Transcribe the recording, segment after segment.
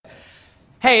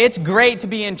hey, it's great to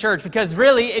be in church because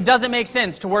really it doesn't make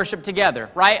sense to worship together,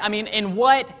 right? I mean, in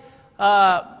what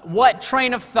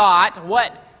train of thought,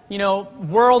 what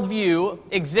worldview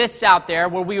exists out there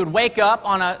where we would wake up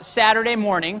on a Saturday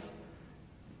morning,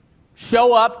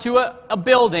 show up to a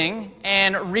building,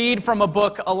 and read from a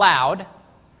book aloud?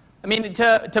 I mean,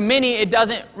 to many, it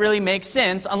doesn't really make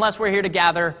sense unless we're here to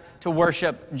gather to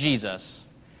worship Jesus.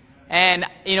 And,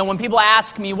 when people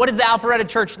ask me, what is the Alpharetta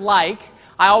Church like?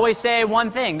 I always say one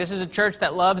thing: this is a church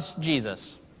that loves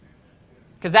Jesus.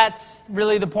 Because that's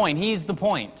really the point. He's the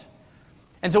point.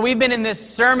 And so we've been in this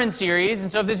sermon series,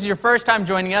 and so if this is your first time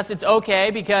joining us, it's okay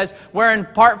because we're in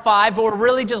part 5, but we're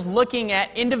really just looking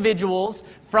at individuals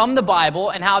from the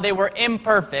Bible and how they were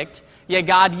imperfect, yet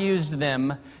God used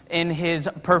them in His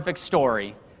perfect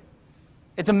story.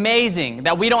 It's amazing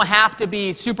that we don't have to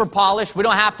be super polished. We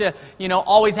don't have to,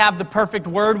 always have the perfect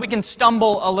word. We can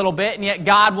stumble a little bit, and yet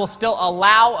God will still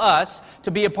allow us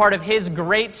to be a part of His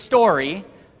great story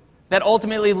that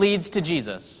ultimately leads to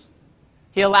Jesus.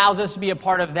 He allows us to be a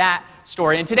part of that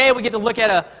story. And today we get to look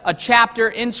at a chapter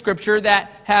in Scripture that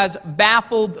has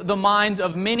baffled the minds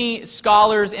of many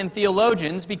scholars and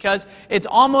theologians because it's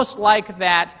almost like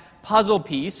that puzzle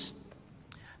piece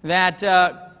that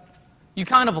you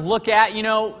kind of look at,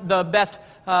 the best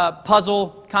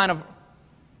puzzle kind of,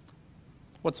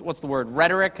 what's the word,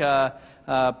 rhetoric,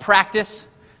 practice.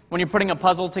 When you're putting a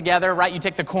puzzle together, right, you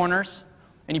take the corners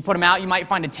and you put them out. You might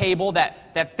find a table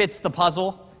that fits the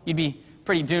puzzle. You'd be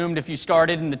pretty doomed if you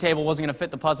started and the table wasn't going to fit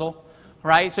the puzzle,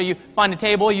 right? So you find a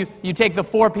table, you take the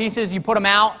 4 pieces, you put them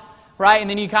out, right, and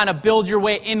then you kind of build your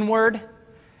way inward.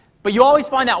 But you always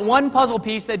find that one puzzle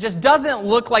piece that just doesn't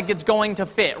look like it's going to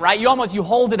fit, right? You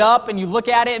hold it up and you look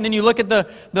at it, and then you look at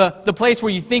the place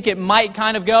where you think it might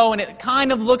kind of go, and it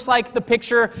kind of looks like the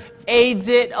picture aids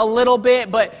it a little bit,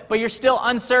 but you're still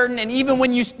uncertain. And even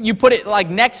when you put it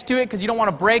like next to it because you don't want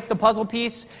to break the puzzle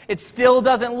piece, it still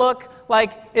doesn't look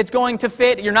like it's going to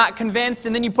fit. You're not convinced,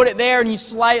 and then you put it there and you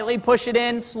slightly push it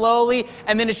in slowly,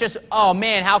 and then it's just, oh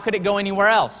man, how could it go anywhere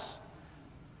else?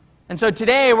 And so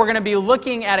today we're going to be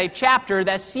looking at a chapter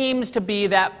that seems to be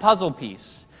that puzzle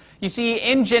piece. You see,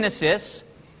 in Genesis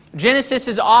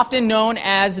is often known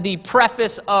as the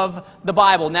preface of the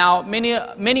Bible. Now,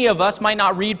 many of us might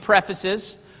not read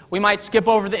prefaces. We might skip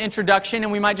over the introduction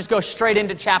and we might just go straight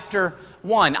into chapter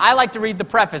 1. I like to read the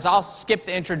preface. I'll skip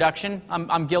the introduction.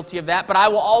 I'm guilty of that. But I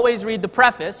will always read the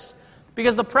preface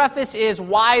because the preface is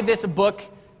why this book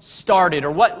started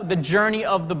or what the journey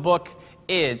of the book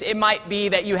is. It might be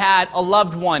that you had a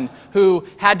loved one who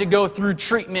had to go through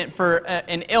treatment for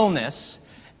an illness,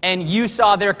 and you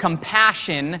saw their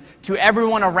compassion to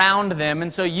everyone around them,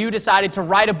 and so you decided to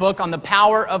write a book on the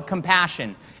power of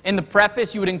compassion. In the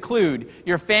preface, you would include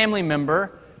your family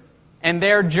member and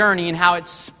their journey and how it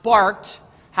sparked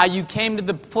how you came to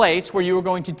the place where you were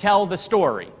going to tell the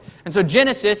story. And so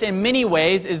Genesis, in many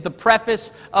ways, is the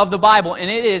preface of the Bible,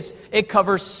 and it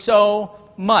covers so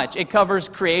much. It covers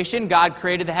creation. God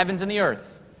created the heavens and the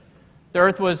earth. The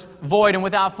earth was void and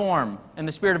without form, and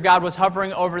the Spirit of God was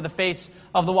hovering over the face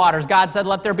of the waters. God said,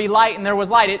 let there be light, and there was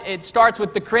light. It starts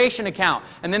with the creation account,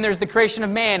 and then there's the creation of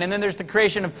man, and then there's the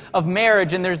creation of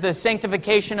marriage, and there's the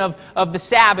sanctification of the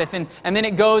Sabbath, and then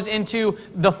it goes into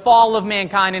the fall of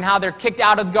mankind and how they're kicked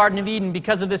out of the Garden of Eden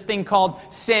because of this thing called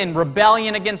sin,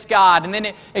 rebellion against God. And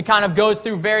then it kind of goes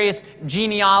through various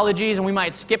genealogies, and we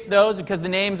might skip those because the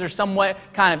names are somewhat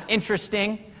kind of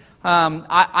interesting.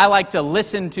 I like to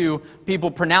listen to people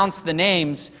pronounce the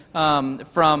names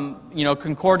from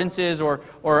concordances, or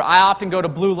I often go to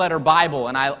Blue Letter Bible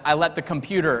and I let the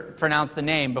computer pronounce the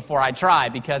name before I try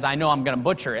because I know I'm going to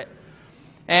butcher it.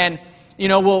 And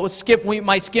we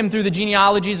might skim through the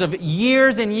genealogies of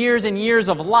years and years and years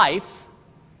of life,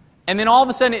 and then all of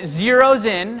a sudden it zeroes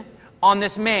in on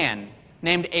this man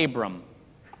named Abram,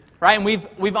 right? And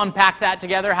we've unpacked that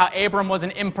together, how Abram was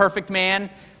an imperfect man.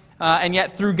 And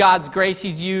yet, through God's grace,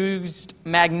 He's used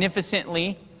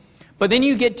magnificently. But then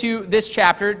you get to this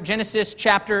chapter, Genesis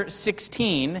chapter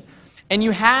 16, and you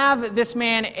have this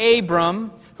man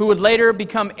Abram, who would later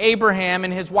become Abraham,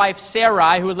 and his wife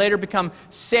Sarai, who would later become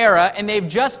Sarah, and they've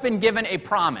just been given a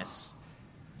promise.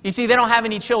 You see, they don't have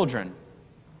any children.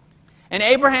 And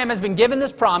Abraham has been given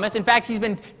this promise. In fact, he's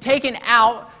been taken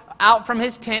out from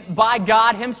his tent by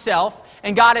God Himself,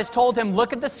 and God has told him,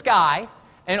 look at the sky,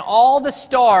 and all the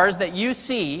stars that you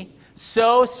see,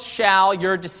 so shall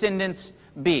your descendants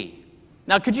be.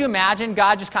 Now, could you imagine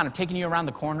God just kind of taking you around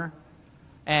the corner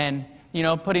and,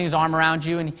 putting His arm around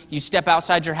you, and you step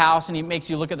outside your house and He makes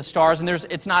you look at the stars, and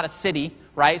it's not a city,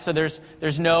 right? So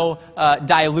there's no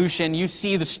dilution. You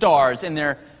see the stars in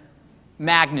their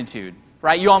magnitude.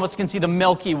 right? You almost can see the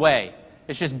Milky Way.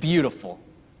 It's just beautiful,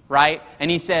 right? And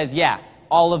he says, yeah,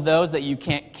 all of those that you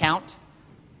can't count,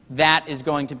 that is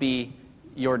going to be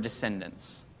your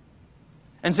descendants.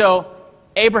 And so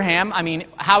Abraham,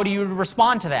 how do you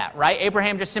respond to that, right?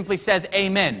 Abraham just simply says,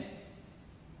 amen.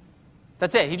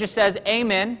 That's it. He just says,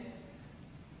 amen.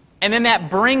 And then that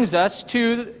brings us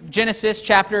to Genesis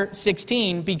chapter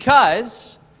 16,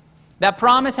 because that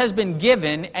promise has been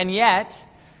given, and yet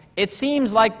it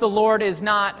seems like the Lord is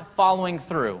not following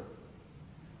through.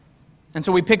 And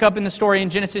so we pick up in the story in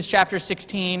Genesis chapter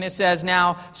 16. It says,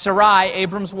 now Sarai,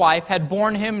 Abram's wife, had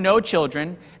borne him no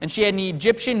children, and she had an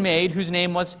Egyptian maid whose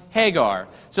name was Hagar.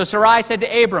 So Sarai said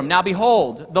to Abram, now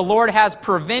behold, the Lord has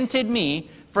prevented me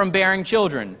from bearing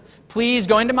children. Please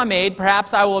go into my maid,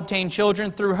 perhaps I will obtain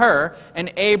children through her.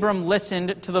 And Abram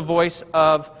listened to the voice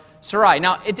of Sarai.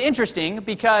 Now, it's interesting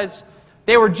because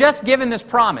they were just given this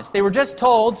promise. They were just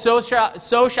told, so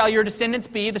shall your descendants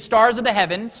be, the stars of the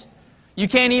heavens. You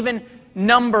can't even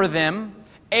number them.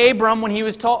 Abram, when he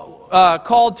was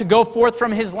called to go forth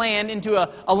from his land into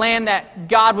a land that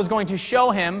God was going to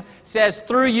show him, says,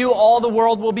 through you all the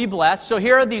world will be blessed. So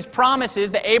here are these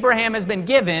promises that Abraham has been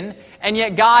given, and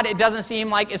yet God, it doesn't seem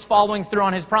like, is following through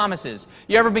on his promises.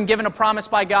 You ever been given a promise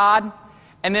by God,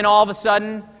 and then all of a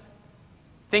sudden,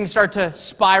 things start to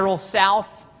spiral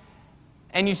south,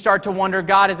 and you start to wonder,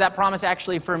 God, is that promise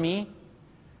actually for me?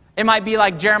 It might be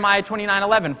like Jeremiah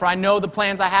 29:11, for I know the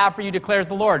plans I have for you, declares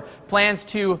the Lord. Plans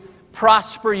to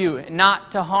prosper you,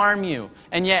 not to harm you.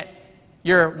 And yet,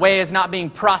 your way is not being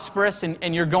prosperous,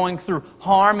 and you're going through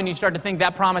harm, and you start to think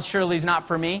that promise surely is not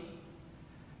for me.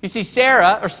 You see,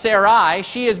 Sarah, or Sarai,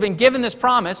 she has been given this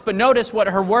promise, but notice what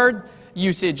her word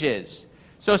usage is.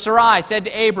 So Sarai said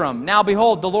to Abram, now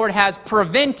behold, the Lord has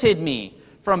prevented me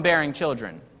from bearing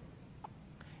children.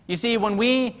 You see, when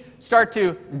we start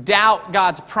to doubt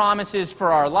God's promises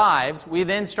for our lives, we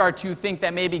then start to think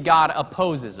that maybe God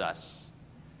opposes us.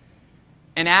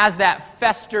 And as that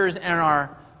festers in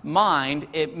our mind,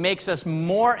 it makes us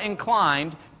more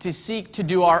inclined to seek to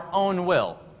do our own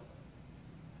will.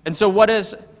 And so what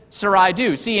does Sarai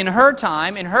do? See, in her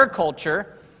time, in her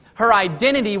culture, her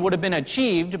identity would have been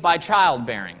achieved by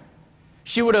childbearing.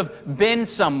 She would have been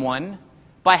someone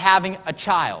by having a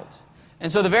child.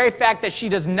 And so the very fact that she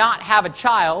does not have a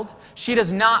child, she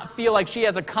does not feel like she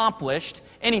has accomplished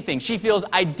anything. She feels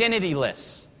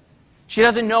identityless. She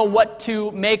doesn't know what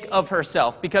to make of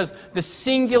herself, because the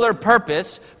singular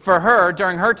purpose for her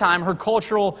during her time, her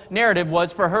cultural narrative,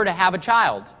 was for her to have a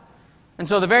child. And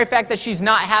so the very fact that she's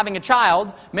not having a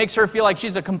child makes her feel like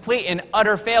she's a complete and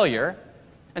utter failure.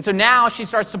 And so now she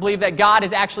starts to believe that God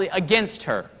is actually against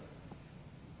her.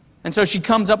 And so she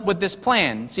comes up with this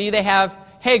plan. See, they have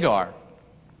Hagar.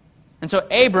 And so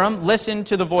Abram listened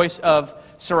to the voice of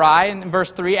Sarai. In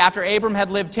verse 3, after Abram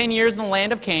had lived 10 years in the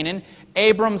land of Canaan,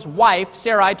 Abram's wife,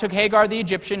 Sarai, took Hagar the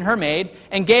Egyptian, her maid,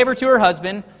 and gave her to her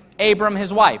husband, Abram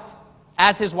his wife,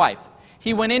 as his wife.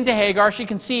 He went into Hagar, she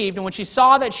conceived, and when she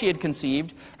saw that she had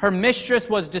conceived, her mistress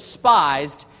was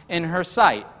despised in her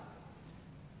sight.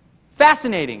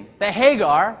 Fascinating that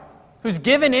Hagar, who's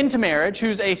given into marriage,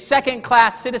 who's a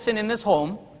second-class citizen in this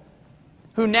home,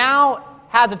 who now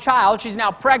has a child, she's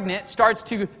now pregnant, starts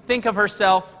to think of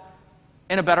herself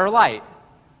in a better light,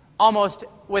 almost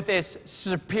with this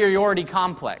superiority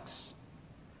complex.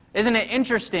 Isn't it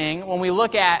interesting when we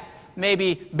look at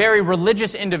maybe very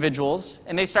religious individuals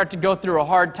and they start to go through a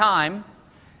hard time,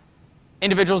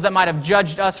 individuals that might have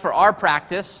judged us for our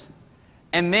practice,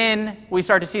 and then we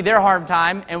start to see their hard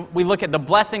time and we look at the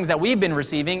blessings that we've been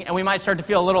receiving and we might start to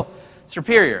feel a little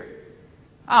superior.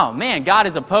 Oh man, God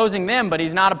is opposing them, but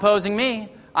He's not opposing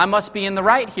me. I must be in the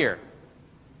right here.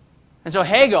 And so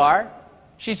Hagar,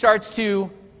 she starts to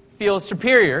feel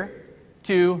superior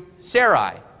to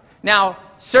Sarai. Now,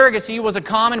 surrogacy was a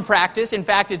common practice. In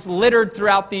fact, it's littered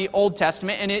throughout the Old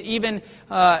Testament, and it even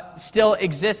still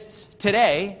exists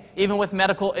today, even with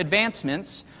medical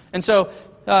advancements. And so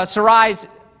Sarai's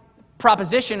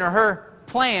proposition, or her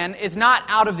plan, is not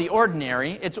out of the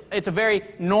ordinary. It's a very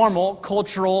normal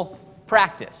cultural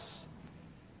practice.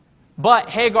 But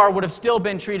Hagar would have still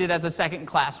been treated as a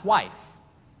second-class wife,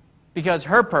 because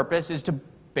her purpose is to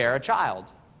bear a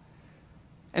child.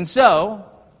 And so,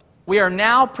 we are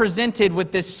now presented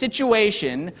with this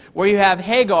situation where you have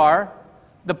Hagar,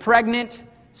 the pregnant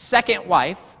second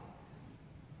wife,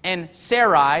 and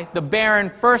Sarai, the barren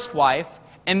first wife,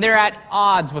 and they're at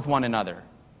odds with one another.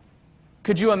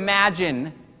 Could you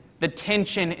imagine the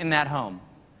tension in that home?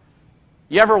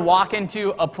 You ever walk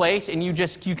into a place and you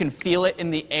can feel it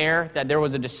in the air that there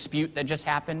was a dispute that just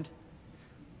happened?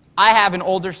 I have an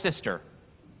older sister,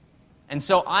 and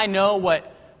so I know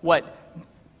what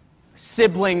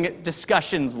sibling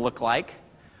discussions look like,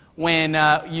 when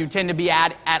you tend to be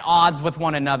at odds with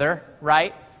one another,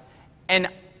 right? And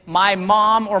my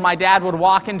mom or my dad would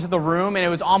walk into the room, and it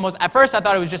was almost, at first I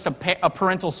thought it was just a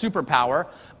parental superpower,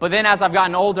 but then as I've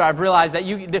gotten older, I've realized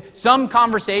that some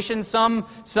conversations, some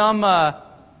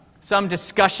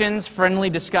discussions,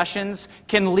 friendly discussions,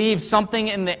 can leave something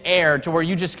in the air to where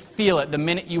you just feel it the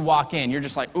minute you walk in. You're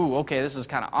just like, ooh, okay, this is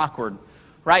kind of awkward,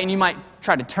 right? And you might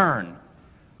try to turn,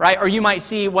 right? Or you might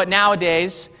see what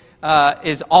nowadays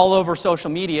is all over social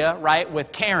media, right,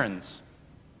 with Karens.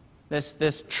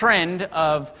 This trend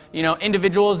of,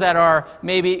 individuals that are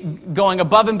maybe going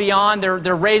above and beyond.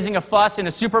 They're raising a fuss in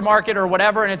a supermarket or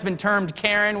whatever, and it's been termed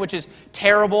Karen, which is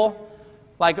terrible.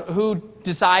 Like, who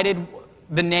decided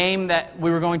the name that we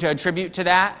were going to attribute to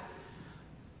that?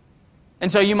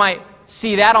 And so you might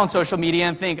see that on social media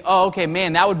and think, oh, okay,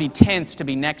 man, that would be tense to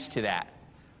be next to that,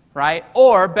 right?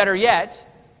 Or, better yet,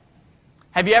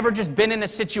 have you ever just been in a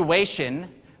situation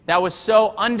that was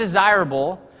so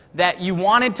undesirable that you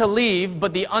wanted to leave,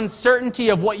 but the uncertainty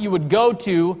of what you would go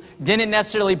to didn't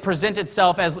necessarily present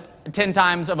itself as 10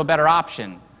 times of a better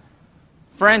option?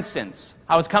 For instance,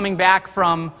 I was coming back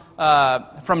from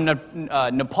Nepal,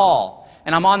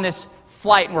 and I'm on this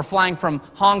flight, and we're flying from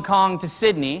Hong Kong to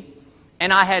Sydney,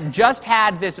 and I had just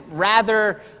had this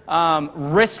rather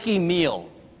risky meal.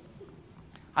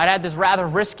 I'd had this rather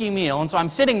risky meal, and so I'm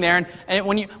sitting there, and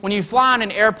when you fly on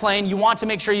an airplane, you want to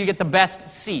make sure you get the best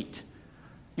seat.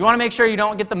 You want to make sure you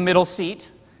don't get the middle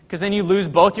seat, because then you lose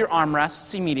both your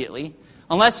armrests immediately,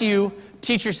 unless you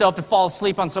teach yourself to fall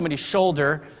asleep on somebody's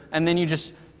shoulder, and then you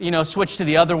just, switch to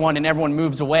the other one, and everyone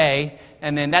moves away,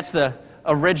 and then that's the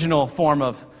original form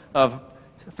of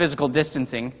physical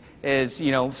distancing, is,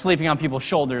 sleeping on people's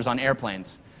shoulders on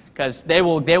airplanes, because they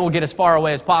will get as far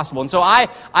away as possible. And so I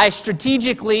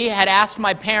strategically had asked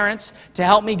my parents to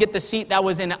help me get the seat that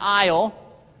was in aisle,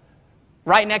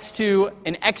 right next to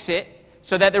an exit,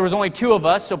 so that there was only 2 of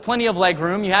us, so plenty of leg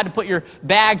room. You had to put your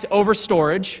bags over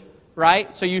storage,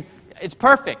 right? So it's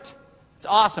perfect. It's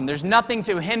awesome. There's nothing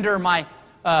to hinder my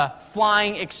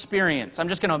flying experience. I'm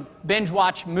just going to binge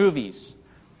watch movies.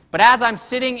 But as I'm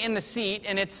sitting in the seat,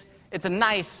 and it's a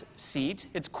nice seat,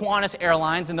 it's Qantas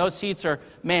Airlines, and those seats are,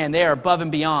 man, they are above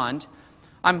and beyond.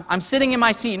 I'm sitting in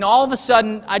my seat, and all of a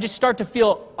sudden, I just start to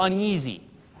feel uneasy,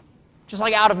 just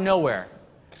like out of nowhere.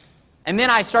 And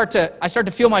then I start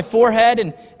to feel my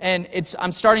forehead, and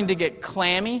I'm starting to get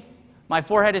clammy. My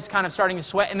forehead is kind of starting to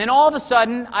sweat. And then all of a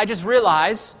sudden, I just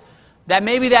realize that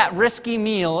maybe that risky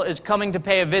meal is coming to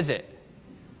pay a visit.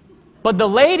 But the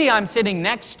lady I'm sitting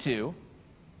next to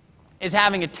is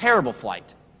having a terrible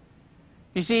flight.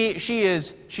 You see,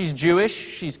 she's Jewish,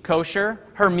 she's kosher,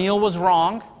 her meal was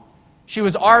wrong. She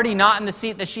was already not in the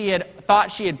seat that she had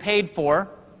thought she had paid for.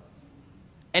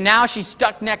 And now she's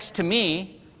stuck next to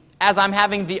me as I'm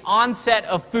having the onset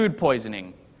of food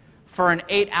poisoning for an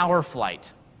 8-hour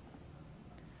flight.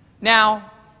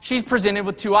 Now, she's presented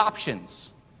with 2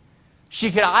 options.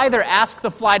 She could either ask the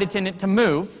flight attendant to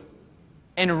move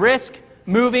and risk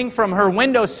moving from her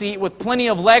window seat with plenty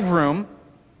of leg room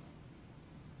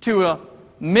to a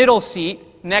middle seat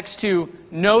next to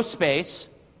no space,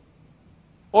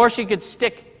 or she could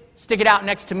stick it out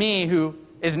next to me, who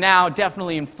is now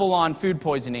definitely in full-on food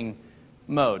poisoning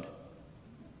mode.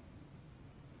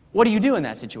 What do you do in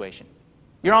that situation?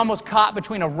 You're almost caught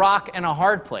between a rock and a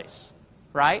hard place,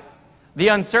 right? The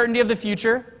uncertainty of the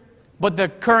future, but the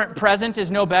current present is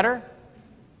no better.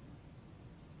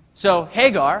 So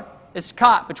Hagar is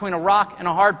caught between a rock and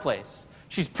a hard place.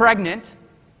 She's pregnant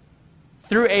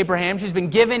through Abraham. She's been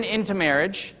given into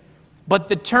marriage, but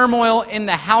the turmoil in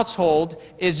the household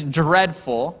is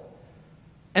dreadful.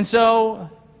 And so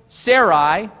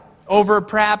Sarai, over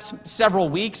perhaps several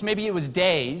weeks, maybe it was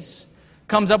days,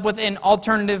 comes up with an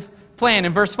alternative plan.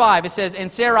 In verse 5, it says, "And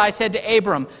Sarai said to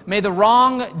Abram, 'May the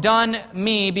wrong done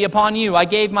me be upon you. I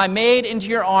gave my maid into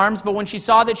your arms, but when she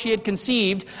saw that she had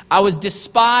conceived, I was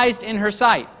despised in her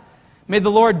sight. May the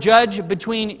Lord judge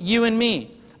between you and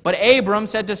me.' But Abram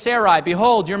said to Sarai,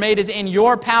 'Behold, your maid is in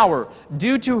your power.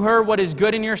 Do to her what is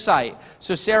good in your sight.'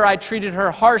 So Sarai treated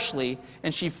her harshly,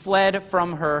 and she fled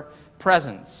from her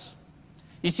presence."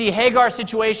 You see, Hagar's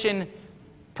situation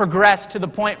progressed to the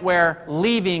point where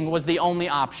leaving was the only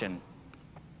option.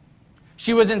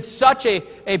 She was in such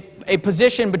a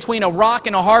position between a rock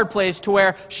and a hard place to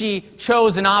where she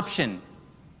chose an option,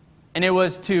 and it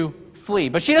was to flee.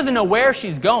 But she doesn't know where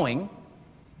she's going.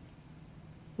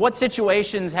 What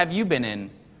situations have you been in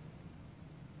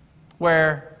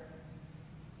where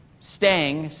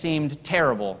staying seemed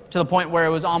terrible to the point where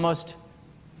it was almost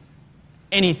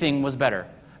anything was better?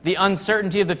 The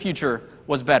uncertainty of the future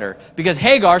was better. Because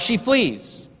Hagar, she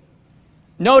flees.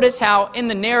 Notice how in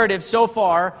the narrative so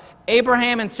far,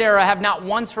 Abraham and Sarah have not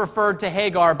once referred to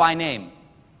Hagar by name.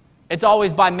 It's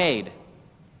always by maid.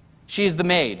 She's the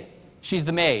maid. She's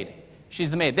the maid. She's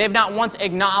the maid. They have not once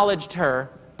acknowledged her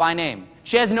by name.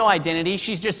 She has no identity.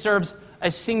 She just serves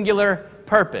a singular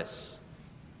purpose.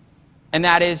 And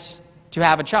that is to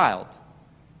have a child.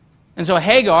 And so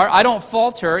Hagar, I don't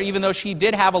fault her, even though she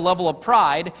did have a level of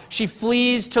pride. She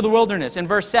flees to the wilderness. In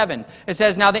verse 7, it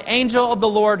says, "Now the angel of the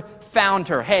Lord found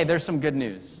her." Hey, there's some good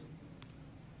news.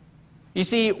 You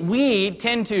see, we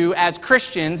tend to, as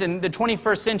Christians in the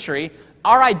 21st century,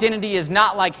 our identity is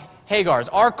not like Hagar's.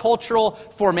 Our cultural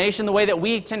formation, the way that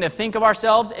we tend to think of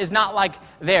ourselves, is not like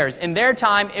theirs. In their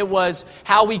time, it was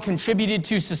how we contributed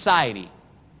to society.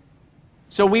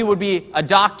 So we would be a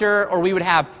doctor, or we would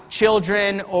have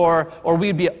children, or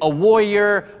we'd be a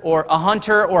warrior, or a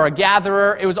hunter, or a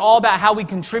gatherer. It was all about how we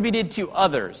contributed to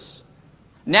others.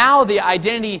 Now the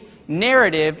identity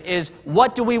narrative is,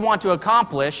 what do we want to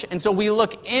accomplish? And so we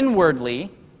look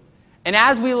inwardly, and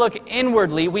as we look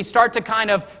inwardly, we start to kind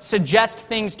of suggest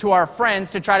things to our friends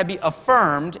to try to be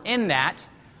affirmed in that.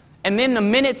 And then the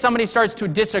minute somebody starts to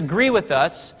disagree with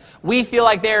us, we feel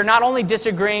like they are not only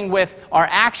disagreeing with our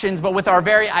actions, but with our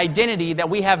very identity that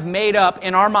we have made up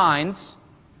in our minds,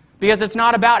 because it's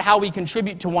not about how we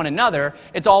contribute to one another,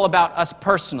 it's all about us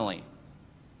personally.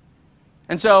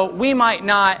 And so we might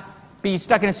not be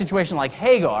stuck in a situation like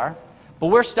Hagar, but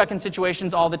we're stuck in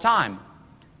situations all the time.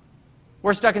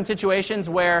 We're stuck in situations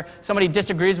where somebody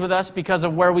disagrees with us because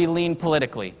of where we lean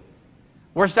politically.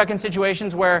 We're stuck in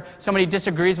situations where somebody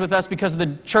disagrees with us because of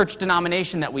the church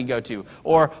denomination that we go to,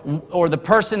 or the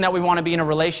person that we want to be in a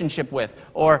relationship with,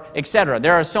 or etc.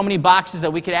 There are so many boxes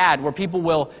that we could add where people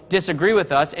will disagree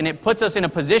with us, and it puts us in a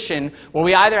position where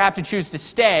we either have to choose to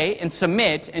stay and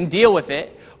submit and deal with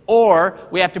it, or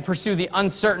we have to pursue the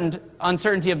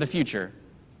uncertainty of the future.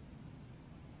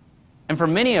 And for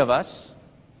many of us,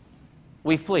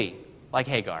 we flee, like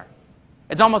Hagar.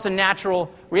 It's almost a natural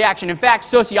reaction. In fact,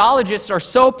 sociologists are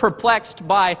so perplexed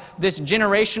by this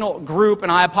generational group,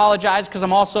 and I apologize because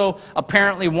I'm also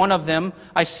apparently one of them.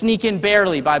 I sneak in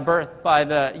barely by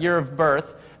the year of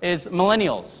birth, is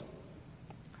millennials.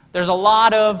 There's a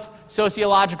lot of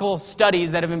sociological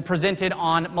studies that have been presented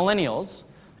on millennials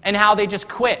and how they just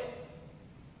quit.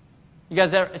 You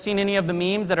guys ever seen any of the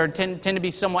memes that tend to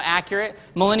be somewhat accurate?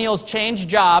 Millennials change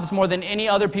jobs more than any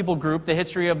other people group the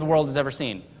history of the world has ever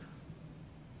seen.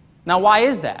 Now, why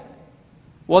is that?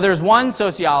 Well, there's one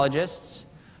sociologist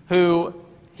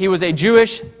he was a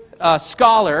Jewish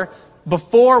scholar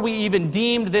before we even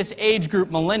deemed this age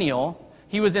group millennial.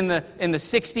 He was in the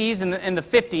 60s and in the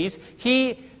 50s.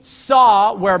 He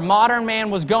saw where modern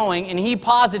man was going, and he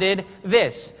posited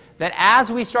this, that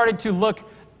as we started to look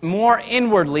more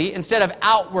inwardly instead of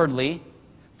outwardly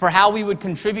for how we would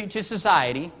contribute to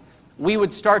society, we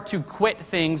would start to quit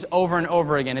things over and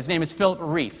over again. His name is Philip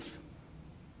Rieff.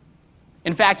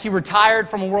 In fact, he retired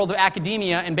from a world of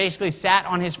academia and basically sat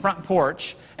on his front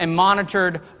porch and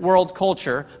monitored world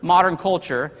culture, modern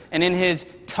culture. And in his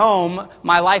tome,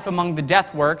 My Life Among the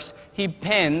Deathworks, he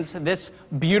pens this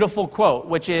beautiful quote,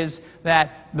 which is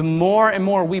that the more and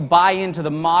more we buy into the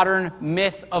modern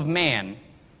myth of man,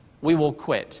 we will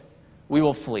quit. We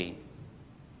will flee.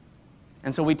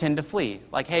 And so we tend to flee,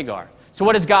 like Hagar. So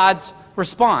what is God's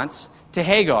response to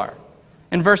Hagar?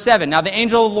 In verse 7, "Now the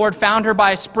angel of the Lord found her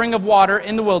by a spring of water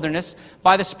in the wilderness,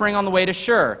 by the spring on the way to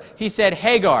Shur. He said,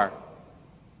 'Hagar,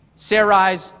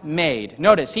 Sarai's maid.'"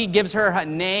 Notice, he gives her a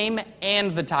name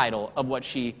and the title of what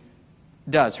she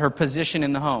does, her position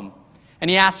in the home. And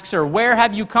he asks her, "Where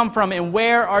have you come from and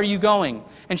where are you going?"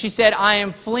 And she said, "I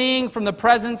am fleeing from the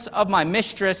presence of my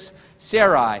mistress,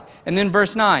 Sarai." And then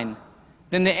verse 9,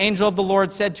 "Then the angel of the Lord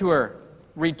said to her,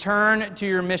 'Return to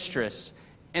your mistress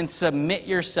and submit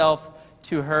yourself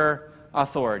to her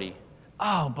authority.'"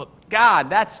 Oh, but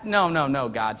God, no,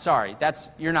 God, sorry.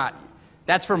 That's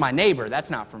for my neighbor. That's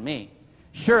not for me.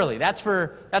 Surely, that's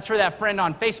for that friend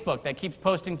on Facebook that keeps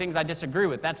posting things I disagree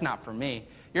with. That's not for me.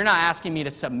 You're not asking me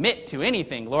to submit to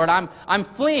anything, Lord. I'm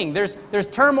fleeing. There's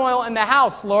turmoil in the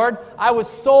house, Lord. I was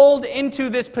sold into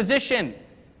this position.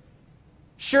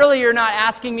 Surely you're not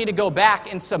asking me to go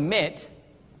back and submit.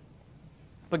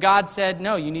 But God said,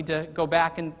 no, you need to go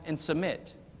back and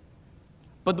submit.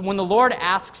 But when the Lord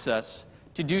asks us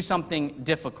to do something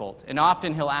difficult, and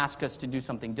often He'll ask us to do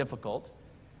something difficult,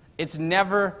 it's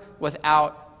never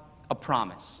without a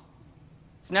promise.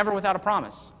 It's never without a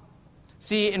promise.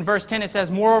 See, in verse 10 it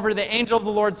says, "Moreover, the angel of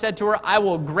the Lord said to her, I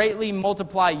will greatly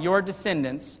multiply your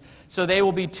descendants, so they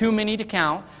will be too many to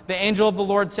count. The angel of the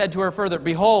Lord said to her further,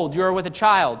 Behold, you are with a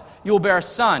child. You will bear a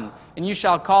son, and you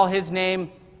shall call his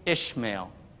name Ishmael,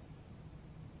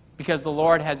 because the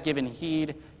Lord has given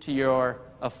heed to your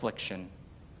affliction."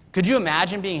 Could you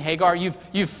imagine being Hagar?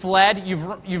 You've fled,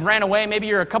 you've ran away, maybe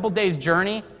you're a couple days'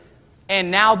 journey,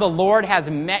 and now the Lord has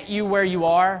met you where you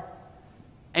are,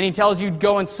 and He tells you to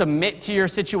go and submit to your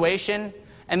situation,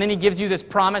 and then He gives you this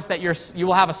promise that you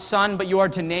will have a son, but you are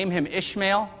to name him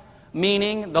Ishmael,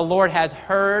 meaning the Lord has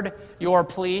heard your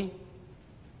plea.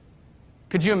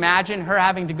 Could you imagine her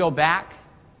having to go back,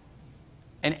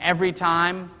 and every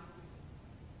time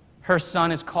her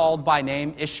son is called by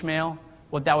name, Ishmael,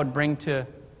 what that would bring to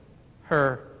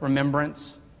her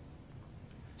remembrance?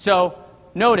 So,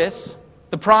 notice,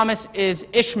 the promise is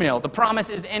Ishmael. The promise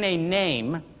is in a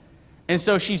name. And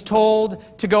so she's told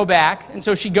to go back. And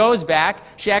so she goes back.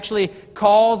 She actually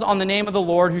calls on the name of the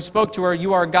Lord who spoke to her,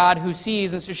 "You are God who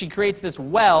sees." And so she creates this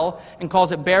well and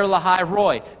calls it Ber Lahai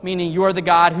Roi, meaning you are the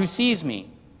God who sees me.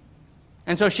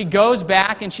 And so she goes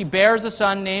back and she bears a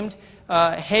son named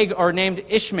named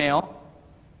Ishmael.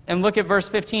 And look at verse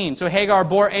 15. So Hagar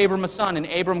bore Abram a son, and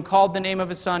Abram called the name of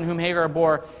his son, whom Hagar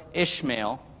bore,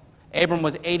 Ishmael. Abram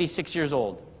was 86 years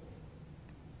old.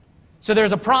 So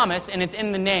there's a promise, and it's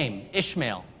in the name,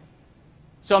 Ishmael.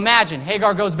 So imagine,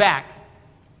 Hagar goes back,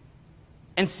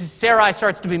 and Sarai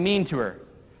starts to be mean to her.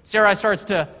 Sarai starts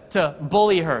to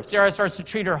bully her. Sarai starts to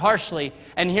treat her harshly,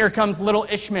 and here comes little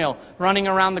Ishmael running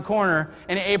around the corner,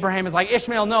 and Abraham is like,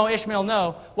 Ishmael, no, Ishmael,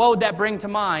 no. What would that bring to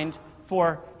mind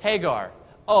for Hagar?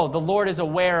 Oh, the Lord is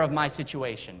aware of my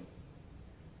situation.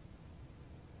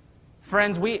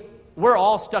 Friends, we're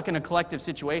all stuck in a collective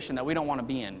situation that we don't want to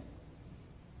be in.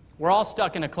 We're all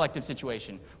stuck in a collective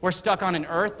situation. We're stuck on an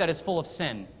earth that is full of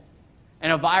sin.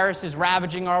 And a virus is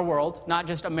ravaging our world, not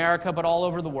just America, but all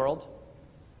over the world.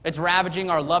 It's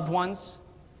ravaging our loved ones.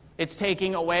 It's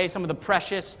taking away some of the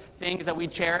precious things that we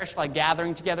cherish, like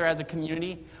gathering together as a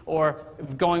community or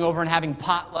going over and having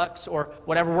potlucks or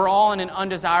whatever. We're all in an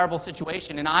undesirable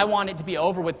situation, and I want it to be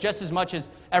over with just as much as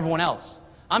everyone else.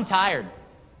 I'm tired.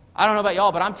 I don't know about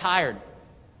y'all, but I'm tired.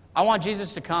 I want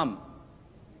Jesus to come.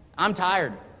 I'm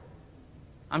tired.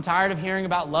 I'm tired of hearing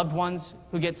about loved ones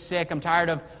who get sick. I'm tired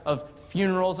of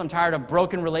funerals. I'm tired of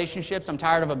broken relationships. I'm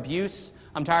tired of abuse.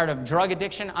 I'm tired of drug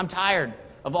addiction. I'm tired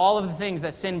of all of the things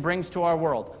that sin brings to our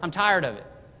world. I'm tired of it.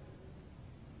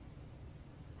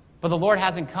 But the Lord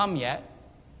hasn't come yet,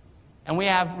 and we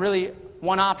have really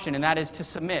one option, and that is to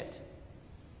submit.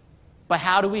 But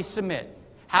how do we submit?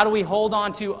 How do we hold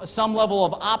on to some level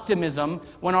of optimism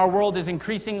when our world is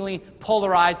increasingly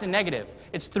polarized and negative?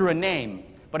 It's through a name,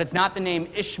 but it's not the name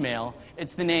Ishmael,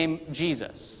 it's the name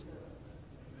Jesus.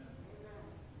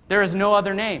 There is no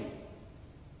other name.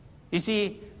 You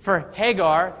see, for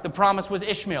Hagar, the promise was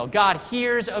Ishmael. God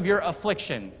hears of your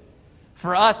affliction.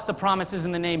 For us, the promise is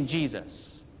in the name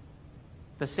Jesus,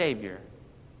 the Savior.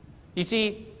 You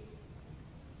see,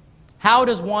 how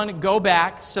does one go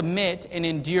back, submit, and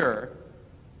endure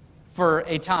for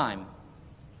a time?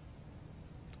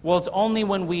 Well, it's only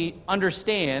when we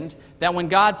understand that when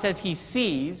God says He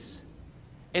sees,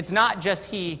 it's not just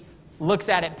He looks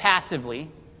at it passively,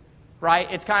 right?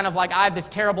 It's kind of like I have this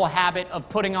terrible habit of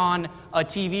putting on a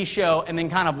TV show and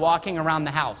then kind of walking around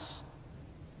the house.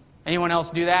 Anyone else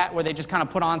do that? Where they just kind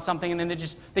of put on something and then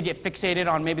they get fixated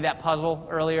on maybe that puzzle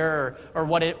earlier or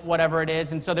whatever it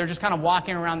is. And so they're just kind of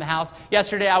walking around the house.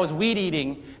 Yesterday I was weed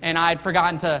eating and I'd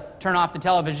forgotten to turn off the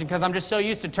television because I'm just so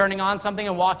used to turning on something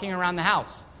and walking around the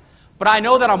house. But I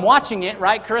know that I'm watching it,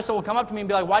 right? Carissa will come up to me and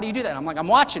be like, "Why do you do that?" And I'm like, "I'm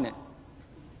watching it.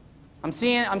 I'm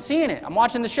seeing it. I'm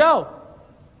watching the show.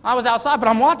 I was outside, but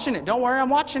I'm watching it. Don't worry, I'm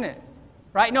watching it."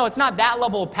 Right? No, it's not that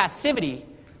level of passivity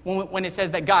when it says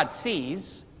that God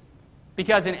sees.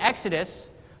 Because in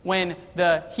Exodus, when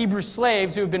the Hebrew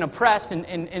slaves who have been oppressed and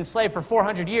enslaved for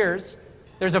 400 years,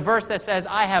 there's a verse that says,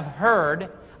 "I have heard,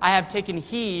 I have taken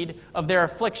heed of their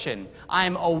affliction. I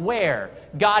am aware."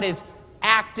 God is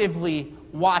actively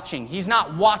watching. He's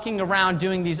not walking around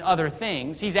doing these other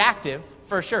things. He's active,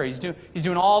 for sure. He's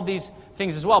doing all these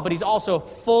things as well, but He's also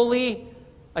fully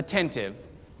attentive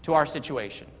to our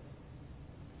situation.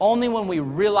 Only when we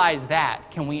realize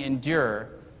that can we endure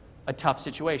a tough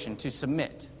situation, to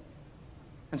submit.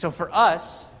 And so for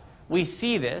us, we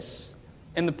see this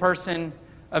in the person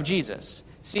of Jesus.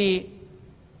 See,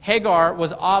 Hagar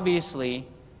was obviously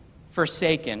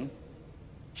forsaken.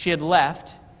 She had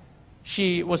left.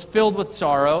 She was filled with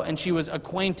sorrow, and she was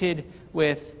acquainted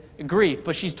with grief.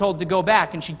 But she's told to go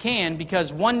back, and she can,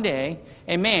 because one day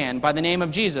a man by the name of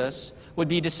Jesus would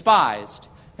be despised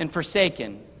and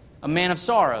forsaken, a man of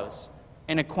sorrows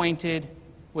and acquainted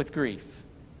with grief.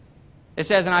 It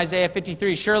says in Isaiah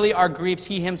 53, surely our griefs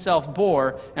he himself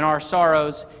bore, and our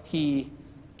sorrows he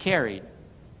carried.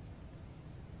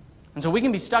 And so we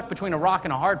can be stuck between a rock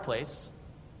and a hard place.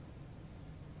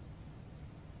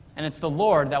 And it's the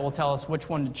Lord that will tell us which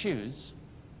one to choose.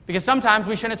 Because sometimes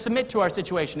we shouldn't submit to our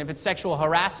situation. If it's sexual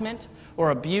harassment or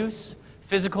abuse,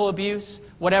 physical abuse,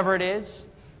 whatever it is,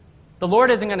 the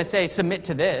Lord isn't going to say, submit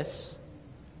to this.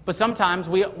 But sometimes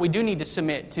we do need to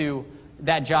submit to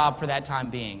that job for that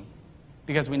time being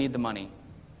because we need the money.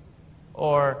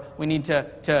 Or we need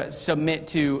to submit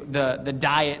to the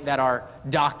diet that our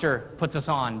doctor puts us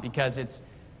on because it's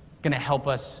going to help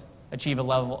us achieve a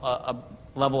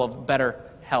level of better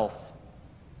health.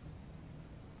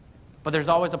 But there's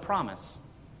always a promise,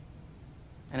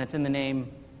 and it's in the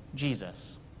name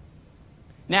Jesus.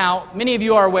 Now, many of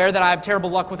you are aware that I have terrible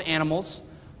luck with animals.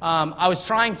 I was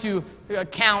trying to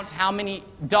count how many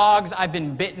dogs I've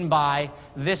been bitten by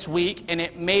this week, and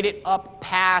it made it up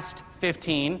past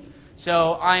 15.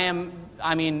 So I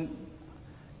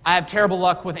have terrible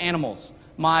luck with animals.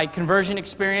 My conversion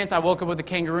experience, I woke up with a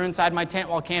kangaroo inside my tent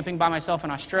while camping by myself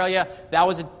in Australia. That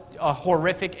was a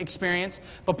horrific experience.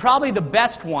 But probably the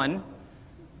best one,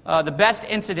 the best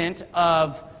incident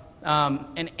of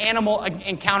an animal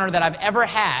encounter that I've ever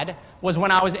had was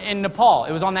when I was in Nepal.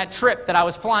 It was on that trip that I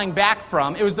was flying back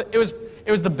from. It was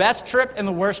the best trip and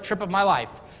the worst trip of my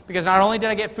life, because not only did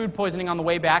I get food poisoning on the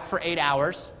way back for 8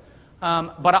 hours,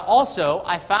 but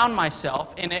I found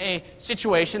myself in a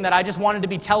situation that I just wanted to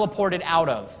be teleported out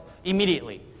of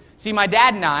immediately. See, my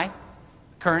dad and I,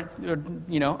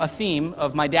 a theme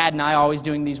of my dad and I always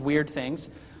doing these weird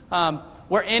things.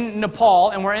 We're in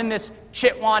Nepal, and we're in this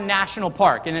Chitwan National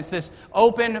Park, and it's this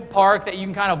open park that you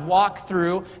can kind of walk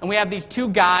through, and we have these two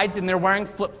guides, and they're wearing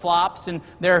flip-flops, and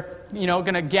they're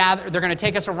going to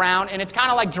take us around, and it's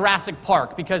kind of like Jurassic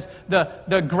Park, because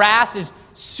the grass is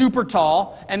super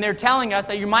tall, and they're telling us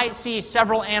that you might see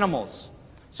several animals.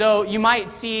 So you might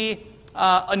see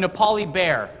a Nepali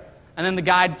bear. And then the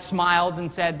guide smiled and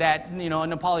said that, a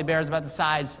Nepali bear is about the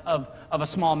size of a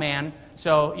small man.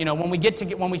 So,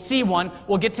 when we see one,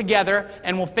 we'll get together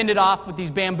and we'll fend it off with these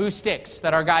bamboo sticks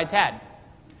that our guides had.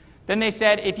 Then they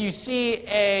said, if you see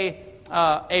a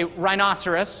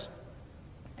rhinoceros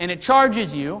and it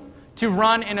charges you, to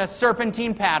run in a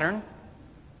serpentine pattern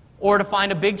or to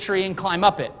find a big tree and climb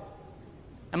up it.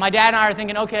 And my dad and I are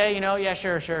thinking, okay, yeah,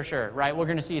 sure, right? We're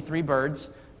going to see 3 birds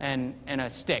and a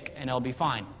stick, and it'll be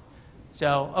fine.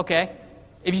 So, okay.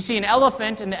 If you see an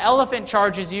elephant and the elephant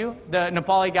charges you, the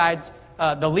Nepali guides,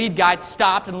 the lead guide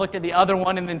stopped and looked at the other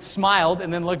one and then smiled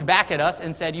and then looked back at us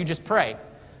and said, you just pray.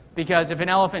 Because if an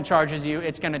elephant charges you,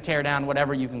 it's going to tear down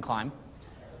whatever you can climb.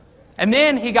 And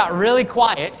then he got really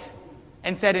quiet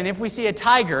and said, and if we see a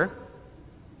tiger,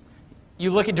 you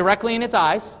look it directly in its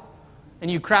eyes and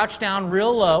you crouch down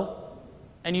real low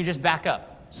and you just back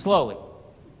up slowly.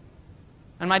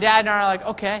 And my dad and I are like,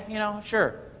 okay,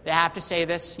 sure. They have to say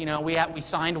this, we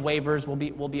signed waivers,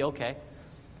 we'll be okay.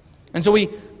 And so we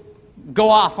go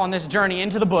off on this journey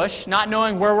into the bush, not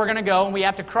knowing where we're going to go, and we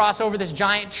have to cross over this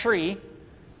giant tree.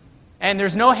 And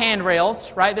there's no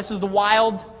handrails, right? This is the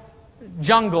wild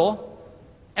jungle.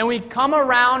 And we come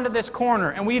around this corner,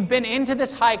 and we've been into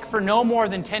this hike for no more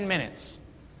than 10 minutes.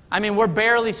 We're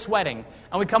barely sweating.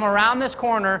 And we come around this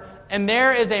corner, and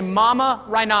there is a mama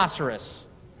rhinoceros.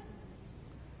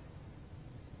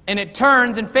 And it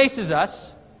turns and faces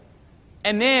us,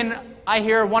 and then I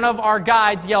hear one of our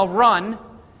guides yell, run,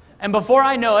 and before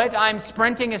I know it, I'm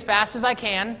sprinting as fast as I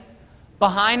can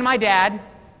behind my dad,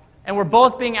 and we're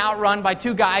both being outrun by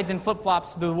 2 guides in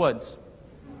flip-flops through the woods.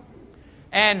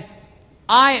 And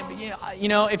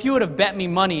if you would have bet me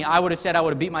money, I would have said I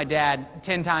would have beat my dad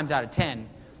 10 times out of 10.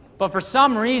 But for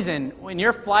some reason, when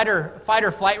your fight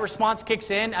or flight response kicks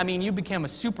in, you become a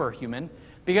superhuman.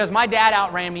 Because my dad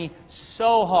outran me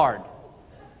so hard.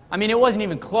 It wasn't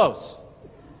even close.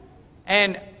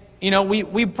 And,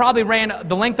 we probably ran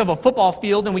the length of a football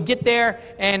field, and we get there,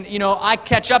 and, I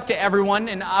catch up to everyone,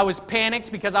 and I was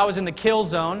panicked because I was in the kill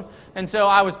zone. And so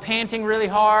I was panting really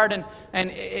hard, and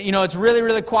it's really,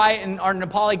 really quiet, and our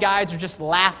Nepali guides are just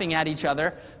laughing at each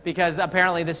other because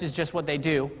apparently this is just what they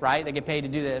do, right? They get paid to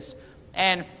do this.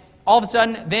 And all of a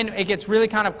sudden, then it gets really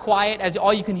kind of quiet as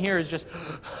all you can hear is just...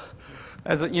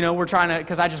 As we're trying to,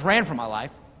 because I just ran for my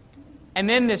life. And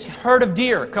then this herd of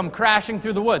deer come crashing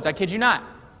through the woods. I kid you not.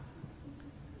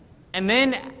 And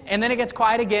then it gets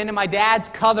quiet again, and my dad's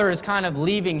color is kind of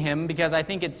leaving him because I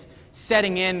think it's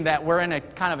setting in that we're in a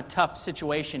kind of a tough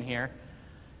situation here.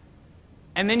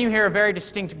 And then you hear a very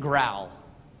distinct growl.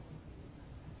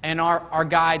 and our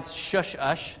guides shush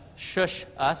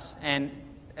us, and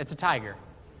it's a tiger.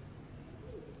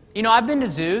 You know, I've been to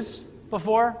zoos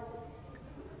before,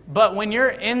 but when you're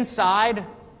inside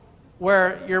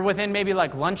where you're within maybe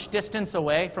like lunch distance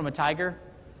away from a tiger,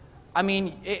 I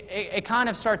mean, it kind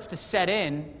of starts to set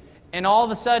in, and all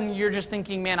of a sudden you're just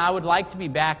thinking, man, I would like to be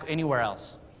back anywhere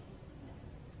else.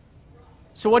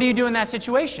 So what do you do in that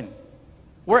situation?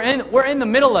 We're in the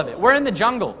middle of it. We're in the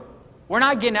jungle. We're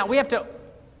not getting out. We have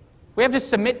to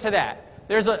submit to that.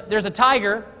 There's a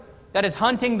tiger that is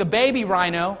hunting the baby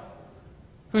rhino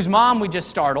whose mom we just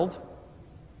startled.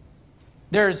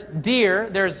 There's deer.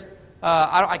 There's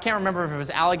I can't remember if it was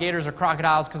alligators or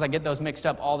crocodiles because I get those mixed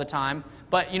up all the time.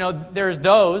 But, you know, there's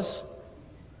those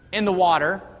in the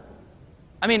water.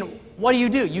 I mean, what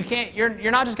do?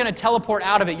 You're not just going to teleport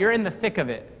out of it. You're in the thick of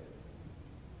it.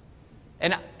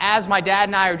 And as my dad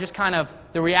and I are just kind of,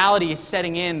 the reality is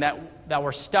setting in that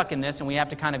we're stuck in this and we have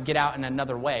to kind of get out in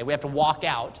another way. We have to walk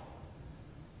out.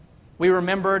 We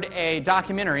remembered a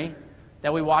documentary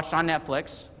that we watched on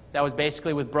Netflix that was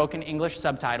basically with broken English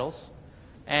subtitles.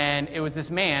 And it was this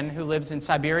man who lives in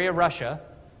Siberia, Russia.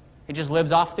 He just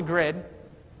lives off the grid.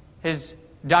 His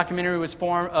documentary was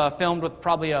filmed with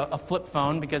probably a flip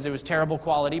phone because it was terrible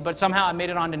quality, but somehow it made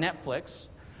it onto Netflix.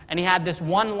 And he had this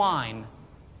one line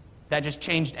that just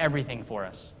changed everything for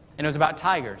us. And it was about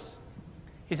tigers.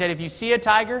 He said, if you see a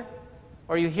tiger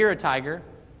or you hear a tiger,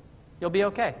 you'll be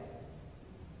okay.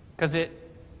 Because it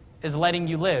is letting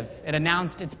you live. It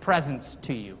announced its presence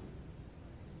to you.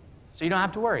 So you don't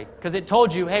have to worry. Because it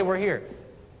told you, hey, we're here.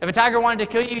 If a tiger wanted to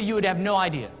kill you, you would have no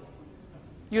idea.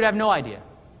 You'd have no idea.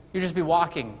 You'd just be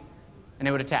walking and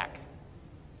it would attack.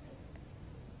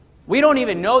 We don't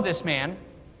even know this man.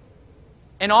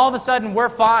 And all of a sudden, we're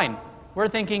fine. We're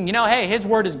thinking, you know, hey, his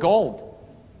word is gold.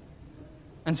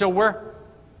 And so we're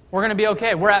going to be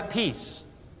okay. We're at peace.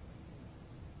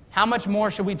 How much more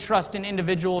should we trust an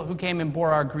individual who came and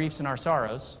bore our griefs and our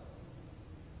sorrows,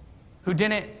 who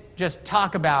didn't just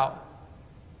talk about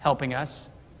helping us,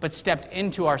 but stepped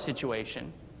into our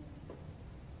situation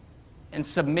and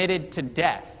submitted to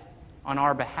death on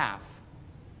our behalf?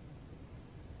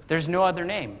 There's no other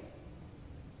name.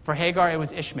 For Hagar, it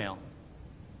was Ishmael.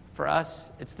 For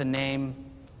us, it's the name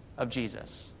of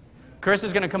Jesus. Chris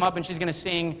is going to come up and she's going to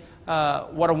sing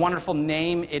what a wonderful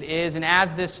name it is. And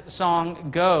as this song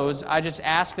goes, I just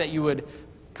ask that you would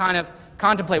kind of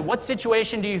contemplate, what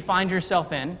situation do you find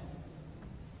yourself in?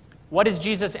 What is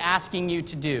Jesus asking you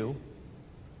to do?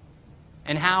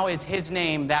 And how is his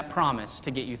name that promise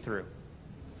to get you through?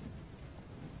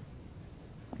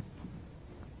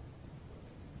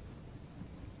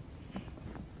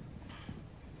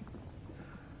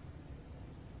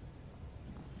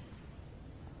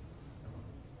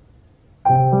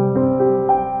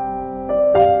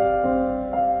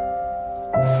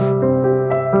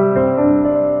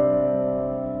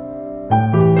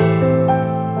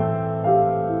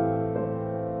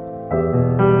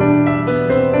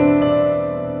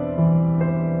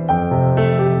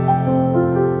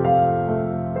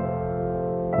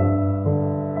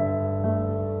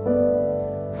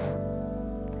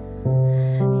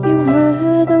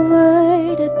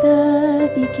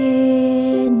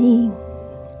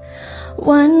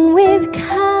 One with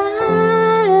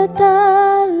God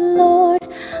the Lord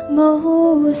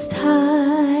Most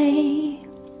High.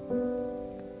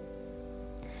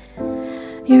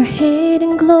 Your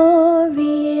hidden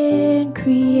glory in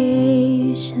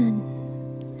creation,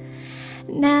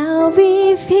 now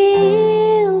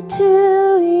revealed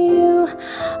to you,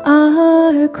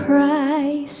 our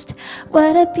Christ.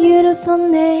 What a beautiful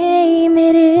name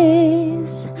it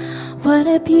is. What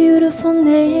a beautiful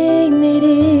name it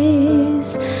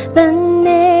is, the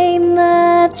name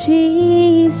of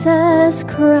Jesus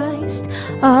Christ,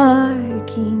 our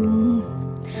King.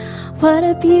 What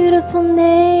a beautiful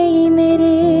name it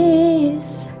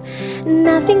is,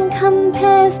 nothing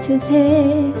compares to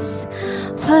this.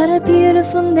 What a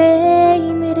beautiful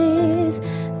name it is,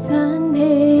 the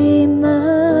name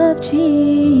of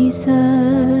Jesus.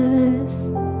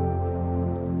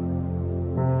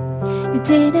 You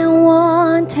didn't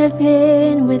want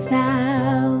heaven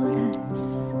without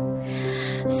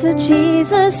us, so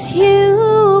Jesus,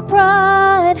 you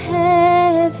brought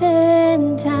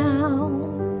heaven down.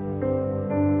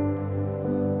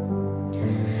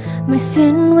 My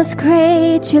sin was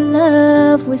great, your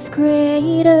love was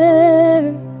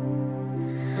greater.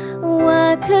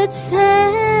 What could separate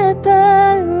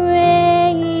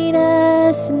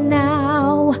us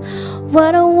now?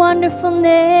 What a wonderful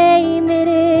name it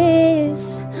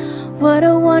is. What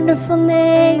a wonderful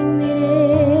name it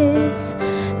is.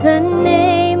 The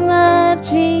name of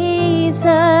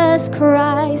Jesus. Jesus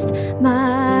Christ,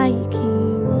 my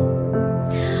King.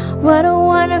 What a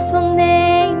wonderful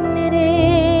name it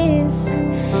is.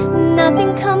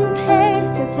 Nothing compares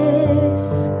to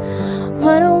this.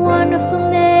 What a wonderful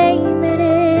name it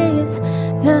is.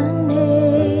 The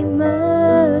name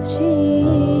of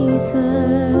Jesus.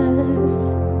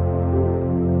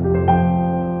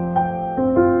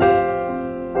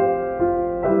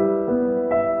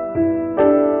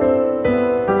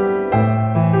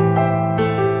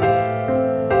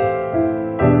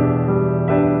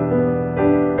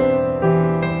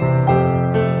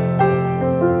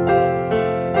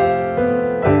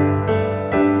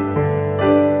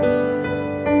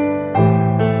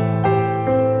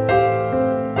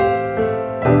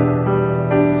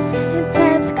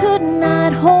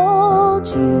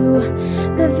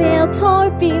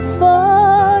 Tore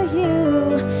before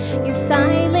you. You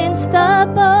silenced the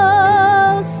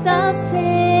boast of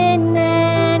sin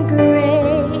and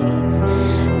grave.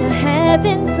 The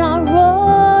heavens are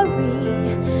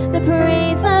roaring the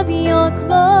praise of your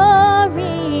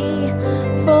glory.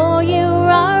 For you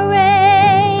are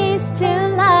raised to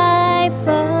life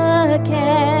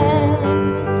again.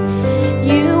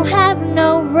 You have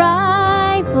no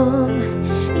rival.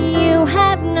 You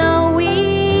have no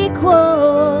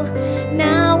equal.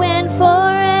 Now and forever,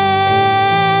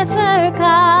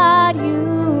 God,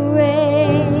 you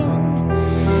reign.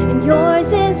 And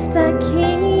yours is the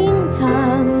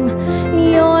kingdom,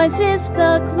 yours is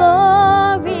the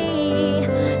glory,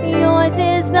 yours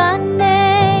is the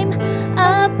name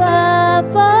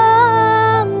above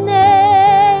all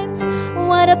names.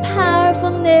 What a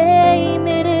powerful name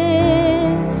it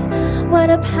is. What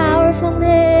a powerful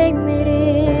name it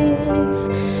is.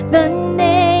 The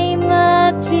name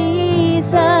of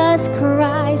Jesus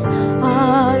Christ,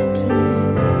 our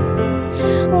King.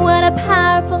 What a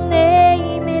powerful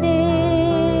name it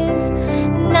is.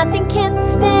 Nothing can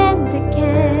stand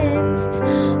against.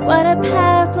 What a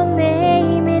powerful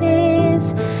name it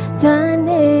is. The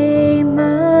name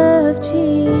of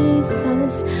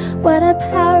Jesus. What a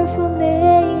powerful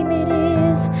name it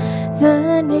is.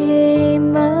 The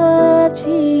name of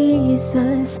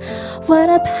Jesus. What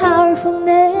a powerful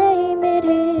name it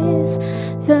is.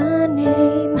 The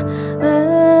name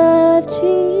of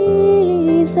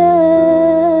Jesus.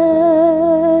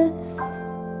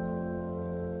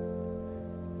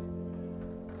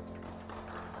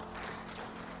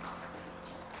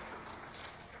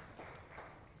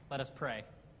 Let us pray.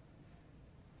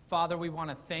 Father, we want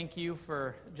to thank you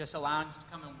for just allowing us to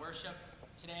come and worship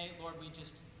today. Lord, we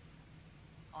just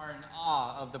are in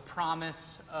awe of the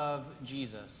promise of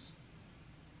Jesus.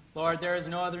 Lord, there is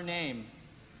no other name.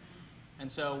 And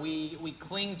so we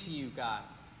cling to you, God.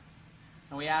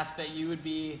 And we ask that you would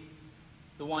be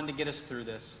the one to get us through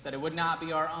this. That it would not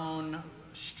be our own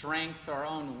strength, our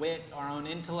own wit, our own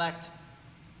intellect.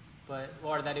 But,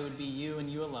 Lord, that it would be you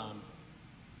and you alone.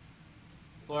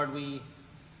 Lord, we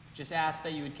just ask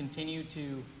that you would continue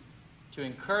to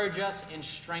encourage us and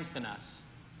strengthen us.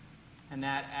 And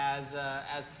that as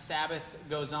Sabbath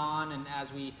goes on and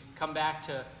as we come back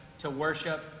to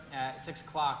worship at 6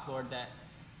 o'clock, Lord, that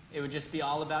it would just be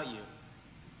all about you.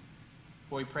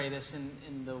 For we pray this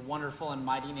in the wonderful and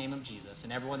mighty name of Jesus.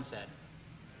 And everyone said,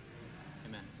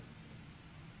 amen.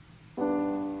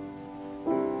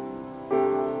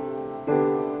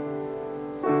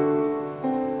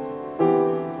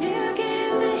 You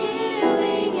give the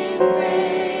healing and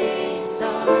grace.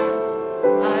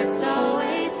 Our hearts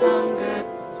always hunger.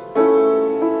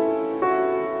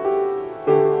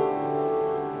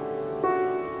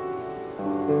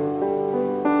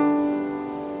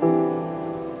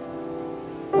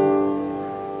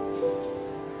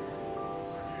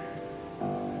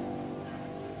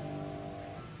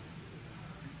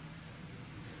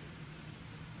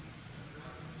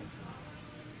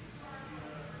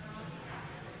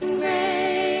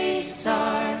 Grace,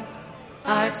 our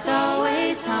hearts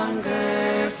always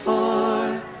hunger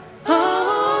for. Oh,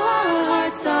 our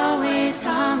hearts always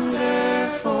hunger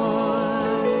for.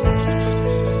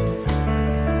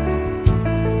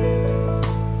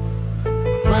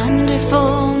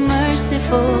 Wonderful,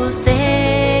 merciful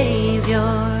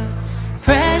Savior,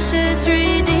 precious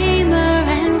Redeemer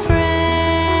and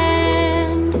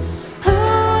friend. Who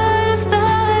would have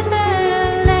thought that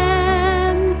a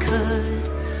lamb could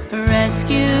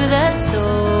rescue the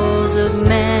souls of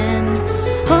men?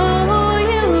 Oh,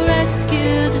 you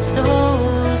rescue the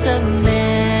souls of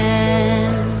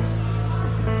men.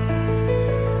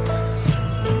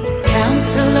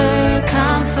 Counselor,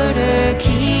 comforter,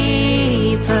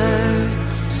 keeper,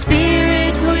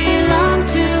 Spirit we long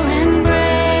to embrace.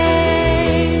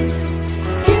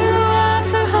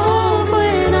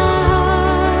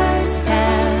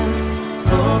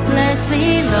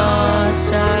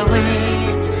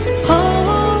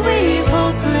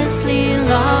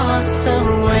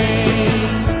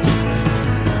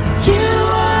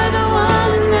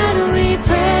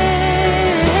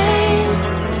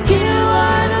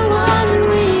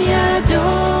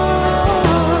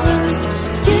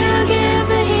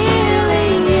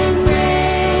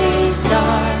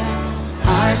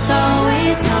 hearts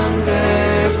always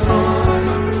hunger